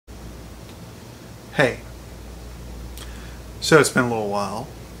Hey, so it's been a little while,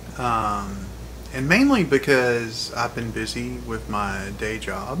 and mainly because I've been busy with my day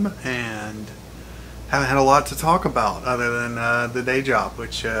job and haven't had a lot to talk about other than the day job,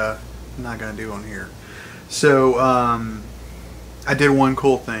 which I'm not going to do on here. So I did one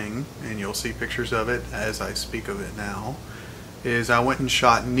cool thing, and you'll see pictures of it as I speak of it now, is I went and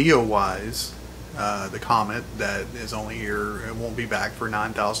shot Neowise, the comet that is only here, it won't be back for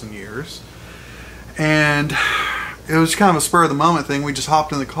 9,000 years. And it was kind of a spur of the moment thing. We just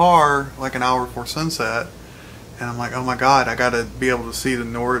hopped in the car like an hour before sunset, and I'm like, oh my god, I gotta be able to see the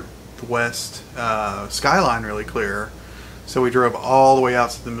northwest skyline really clear. So we drove all the way out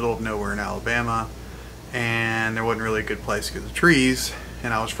to the middle of nowhere in Alabama, and there wasn't really a good place because of trees,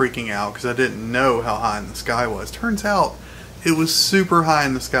 and I was freaking out because I didn't know how high in the sky was. Turns out it was super high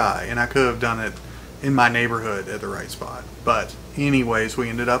in the sky, and I could have done it in my neighborhood at the right spot. But anyways, we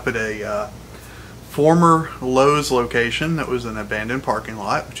ended up at a former Lowe's location that was an abandoned parking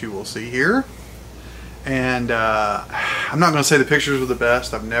lot, which you will see here. And I'm not going to say the pictures were the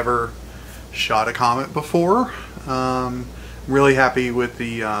best. I've never shot a comet before. Really happy with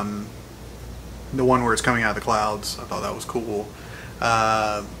the one where it's coming out of the clouds. I thought that was cool.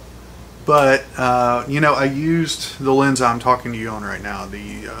 But you know, I used the lens I'm talking to you on right now,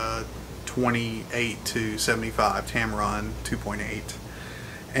 the 28 to 75 Tamron 2.8.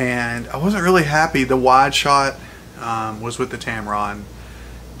 And I wasn't really happy. The wide shot was with the Tamron.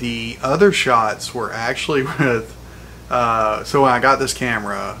 The other shots were actually with so when I got this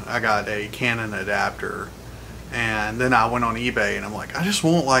camera, I got a Canon adapter, and then I went on eBay and I'm like, I just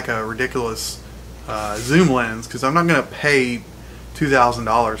want like a ridiculous zoom lens because I'm not gonna pay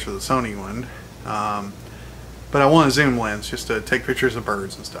 $2,000 for the Sony one, but I want a zoom lens just to take pictures of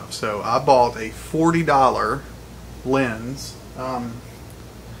birds and stuff. So I bought a $40 lens.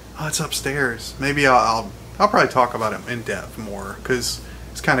 Oh, it's upstairs. Maybe I'll probably talk about it in depth more because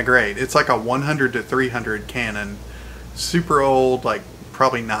it's kind of great. It's like a 100 to 300 Canon, super old, like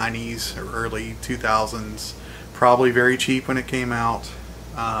probably 90s or early 2000s, probably very cheap when it came out,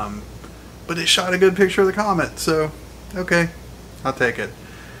 but it shot a good picture of the comet, so okay, I'll take it.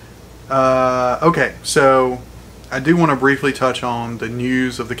 Okay, so I do want to briefly touch on the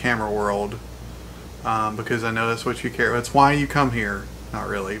news of the camera world, because I know that's what you care. That's why you come here. Not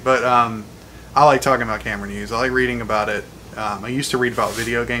really, but I like talking about camera news. I like reading about it. I used to read about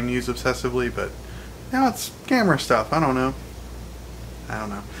video game news obsessively, but now it's camera stuff. I don't know.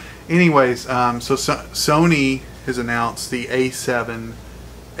 Anyways, so Sony has announced the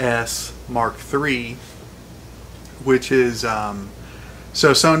A7S Mark III, which is so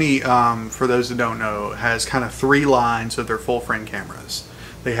Sony, for those that don't know, has kind of three lines of their full frame cameras.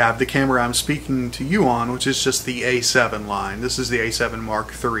 They have the camera I'm speaking to you on, which is just the A7 line. This is the A7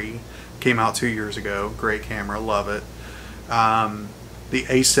 Mark III. Came out 2 years ago. Great camera. Love it. The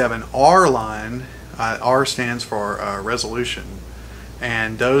A7R line, R stands for resolution.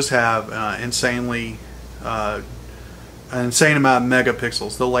 And those have an insane amount of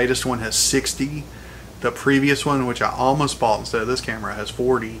megapixels. The latest one has 60. The previous one, which I almost bought instead of this camera, has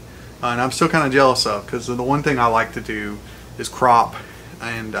 40. And I'm still kind of jealous of, because the one thing I like to do is crop.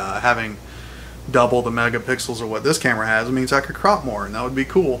 And having double the megapixels of what this camera has means I could crop more, and that would be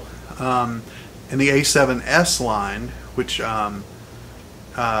cool. And the A7S line, which, God,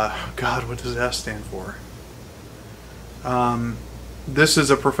 what does S stand for? This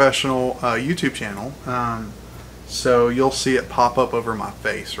is a professional YouTube channel, so you'll see it pop up over my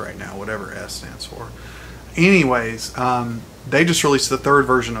face right now, whatever S stands for. Anyways, they just released the third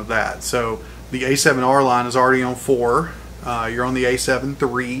version of that. So the A7R line is already on 4. You're on the A7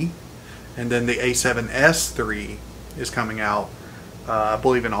 III, and then the A7S III is coming out, I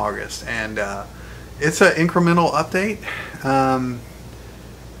believe in August, and it's an incremental update, and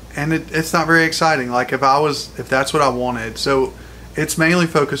it's not very exciting. Like if that's what I wanted, so it's mainly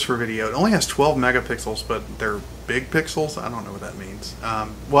focused for video. It only has 12 megapixels, but they're big pixels. I don't know what that means.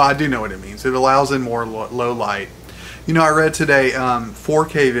 Well, I do know what it means. It allows in more low light. You know, I read today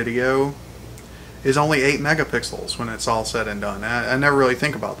 4K video is only 8 megapixels when it's all said and done. I never really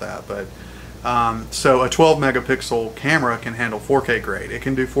think about that, but so a 12 megapixel camera can handle 4K grade. It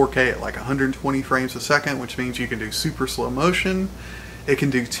can do 4K at like 120 frames a second, which means you can do super slow motion. It can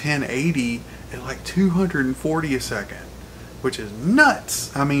do 1080 at like 240 a second, which is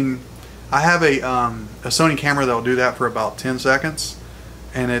nuts. I mean, I have a Sony camera that will do that for about 10 seconds,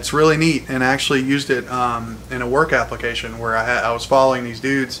 and it's really neat. And I actually used it in a work application where I was following these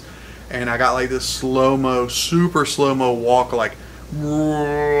dudes, and I got like this slow-mo, super slow-mo walk, like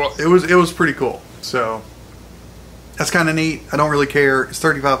it was pretty cool. So that's kind of neat. I don't really care. It's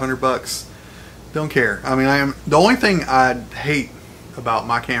 $3,500. Don't care. I mean, the only thing I hate about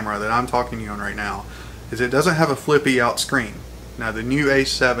my camera that I'm talking to you on right now is it doesn't have a flippy out screen. Now the new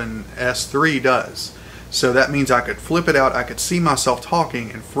A7S III does. So that means I could flip it out, I could see myself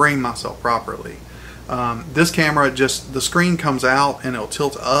talking and frame myself properly. This camera, just the screen comes out and it'll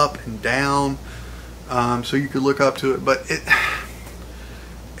tilt up and down, so you could look up to it, but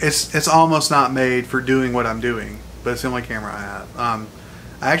it's almost not made for doing what I'm doing. But it's the only camera I have.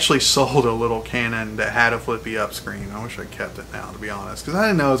 I actually sold a little Canon that had a flippy up screen. I wish I kept it now, to be honest, because I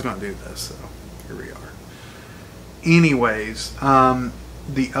didn't know I was going to do this. So here we are. Anyways,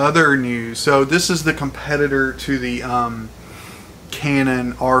 the other news. So this is the competitor to the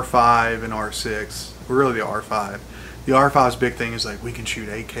Canon R5 and R6. Really the R5. The R5's big thing is like we can shoot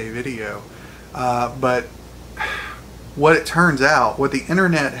 8K video, but what it turns out, what the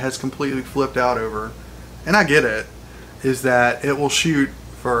internet has completely flipped out over, and I get it, is that it will shoot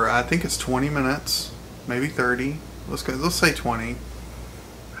for, I think it's 20 minutes, maybe 30. Let's say 20. I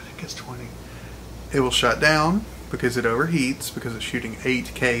think it's 20. It will shut down because it overheats, because it's shooting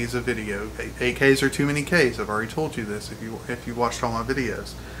 8Ks of video. 8Ks are too many Ks. I've already told you this if you watched all my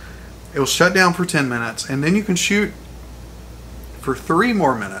videos. It will shut down for 10 minutes, and then you can shoot for 3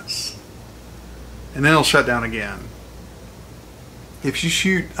 more minutes, and then it'll shut down again. If you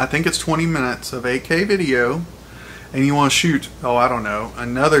shoot, I think it's 20 minutes of 8K video, and you want to shoot, oh, I don't know,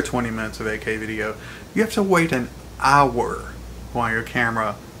 another 20 minutes of 8K video, you have to wait an hour while your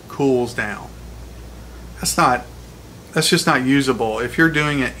camera cools down. That's just not usable. If you're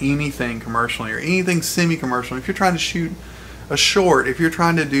doing anything commercially or anything semi-commercial, if you're trying to shoot a short, if you're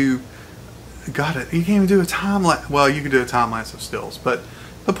trying to do, you can't even do a time lapse. Well, you can do a time lapse of stills, but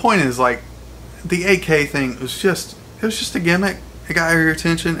the point is, like, the 8K thing was just a gimmick. It got your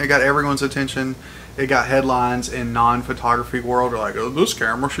attention. It got everyone's attention. It got headlines in non-photography world. They're like, oh, this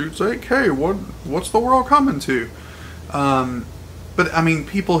camera shoots 8K. What's the world coming to? But I mean,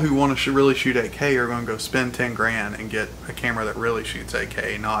 people who want to really shoot 8K are going to go spend 10 grand and get a camera that really shoots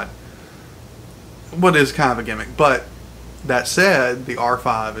 8K, not what is kind of a gimmick. But that said, the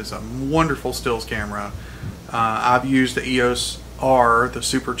R5 is a wonderful stills camera. I've used the EOS R, the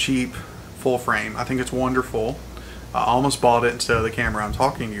super cheap full frame. I think it's wonderful. I almost bought it instead of the camera I'm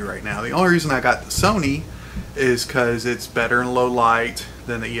talking to you right now. The only reason I got the Sony is because it's better in low light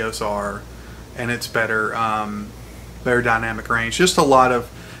than the EOS R, and it's better dynamic range. Just a lot of,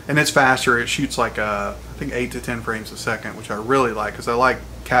 and it's faster. It shoots like I think 8 to 10 frames a second, which I really like, because I like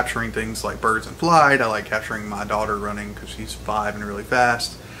capturing things like birds in flight. I like capturing my daughter running because she's 5 and really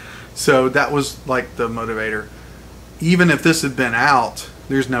fast. So that was like the motivator. Even if this had been out,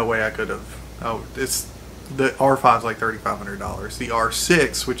 there's no way I could have. Oh, the R5 is like $3,500. The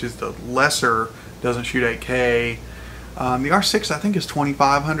R6, which is the lesser, doesn't shoot 8K. The R6 I think is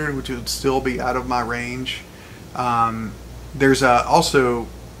 $2,500, which would still be out of my range. There's also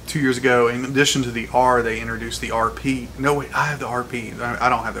 2 years ago, in addition to the R, they introduced the RP. No, wait, I have the RP. I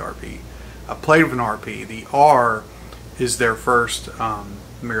don't have the RP. I played with an RP. The R is their first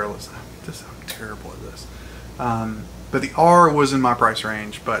mirrorless. I'm terrible at this. But the R was in my price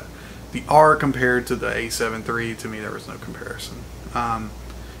range, but the R compared to the A7 III, to me, there was no comparison. And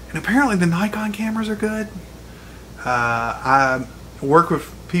apparently the Nikon cameras are good. I work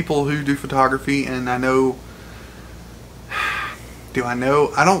with people who do photography, and I know...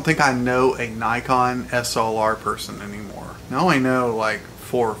 I don't think I know a Nikon SLR person anymore. I only know like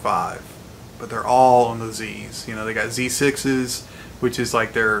 4 or 5, but they're all on the Zs. You know, they got Z6s, which is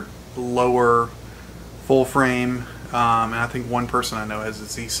like their lower full frame, and I think one person I know has a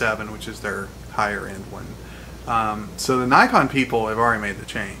Z7, which is their higher end one. So the Nikon people have already made the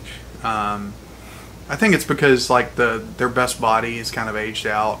change. I think it's because like their best body is kind of aged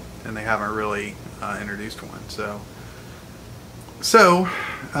out, and they haven't really introduced one. So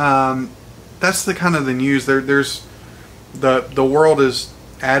that's the kind of the news. There's the world has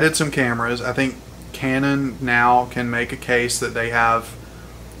added some cameras. I think Canon now can make a case that they have,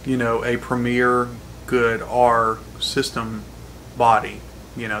 you know, a premier good R system body.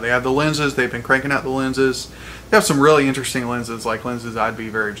 You know, they have the lenses. They've been cranking out the lenses. They have some really interesting lenses, like lenses I'd be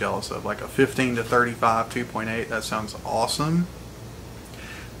very jealous of, like a 15 to 35 2.8. That sounds awesome.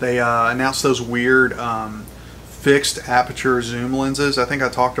 They announced those weird fixed aperture zoom lenses. I think I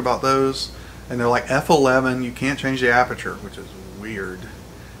talked about those, and they're like f11. You can't change the aperture, which is weird,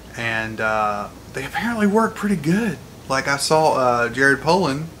 and they apparently work pretty good. Like I saw Jared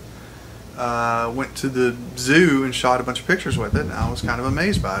Polin went to the zoo and shot a bunch of pictures with it, and I was kind of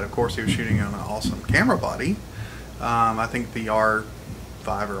amazed by it. Of course, he was shooting on an awesome camera body. I think the R5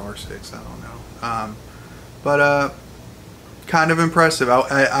 or R6, I don't know, but kind of impressive.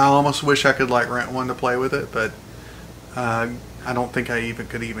 I almost wish I could like rent one to play with it, but I don't think I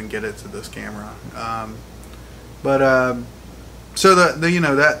could even get it to this camera. So the you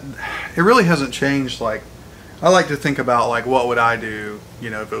know, that it really hasn't changed. Like, I like to think about like what would I do, you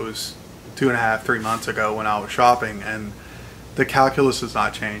know, if it was 2.5, 3 months ago when I was shopping, and the calculus has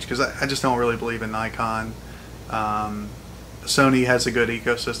not changed because I just don't really believe in Nikon. Sony has a good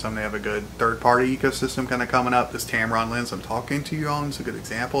ecosystem. They have a good third-party ecosystem kind of coming up. This Tamron lens I'm talking to you on is a good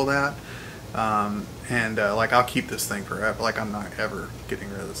example of that. Like, I'll keep this thing forever. Like, I'm not ever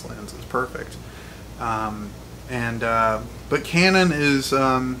getting rid of this lens. It's perfect. But Canon is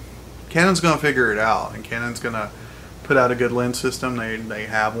Canon's gonna figure it out, and Canon's gonna put out a good lens system. They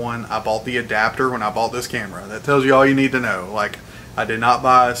have one. I bought the adapter when I bought this camera. That tells you all you need to know. Like, I did not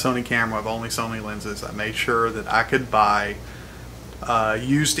buy a Sony camera with only Sony lenses. I made sure that I could buy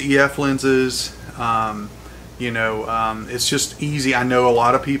used EF lenses. It's just easy. I know a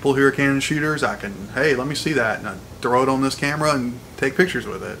lot of people who are Canon shooters. I can, hey, let me see that, and I throw it on this camera and take pictures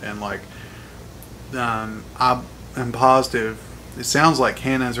with it. And like, I am positive. It sounds like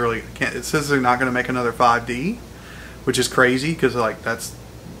Canon's really. It says they're not going to make another 5D, which is crazy because like that's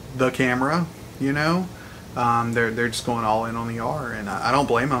the camera, you know. They're just going all in on the R, and I don't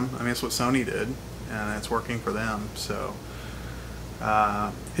blame them. I mean, it's what Sony did, and it's working for them. So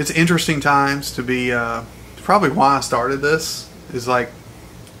it's interesting times to be. Probably why I started this is like,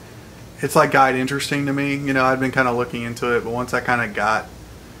 it's like got interesting to me. You know, I'd been kind of looking into it, but once I kind of got,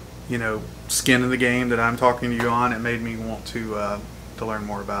 you know, skin in the game that I'm talking to you on, it made me want to learn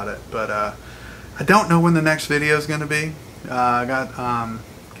more about it. But I don't know when the next video is going to be. I got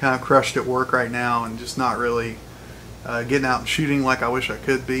kind of crushed at work right now and just not really getting out and shooting like I wish I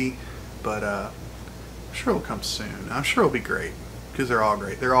could be. But I'm sure it'll come soon. I'm sure it'll be great because they're all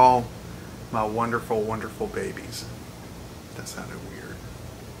great. They're all my wonderful, wonderful babies. That sounded weird.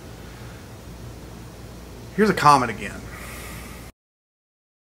 Here's a comet again.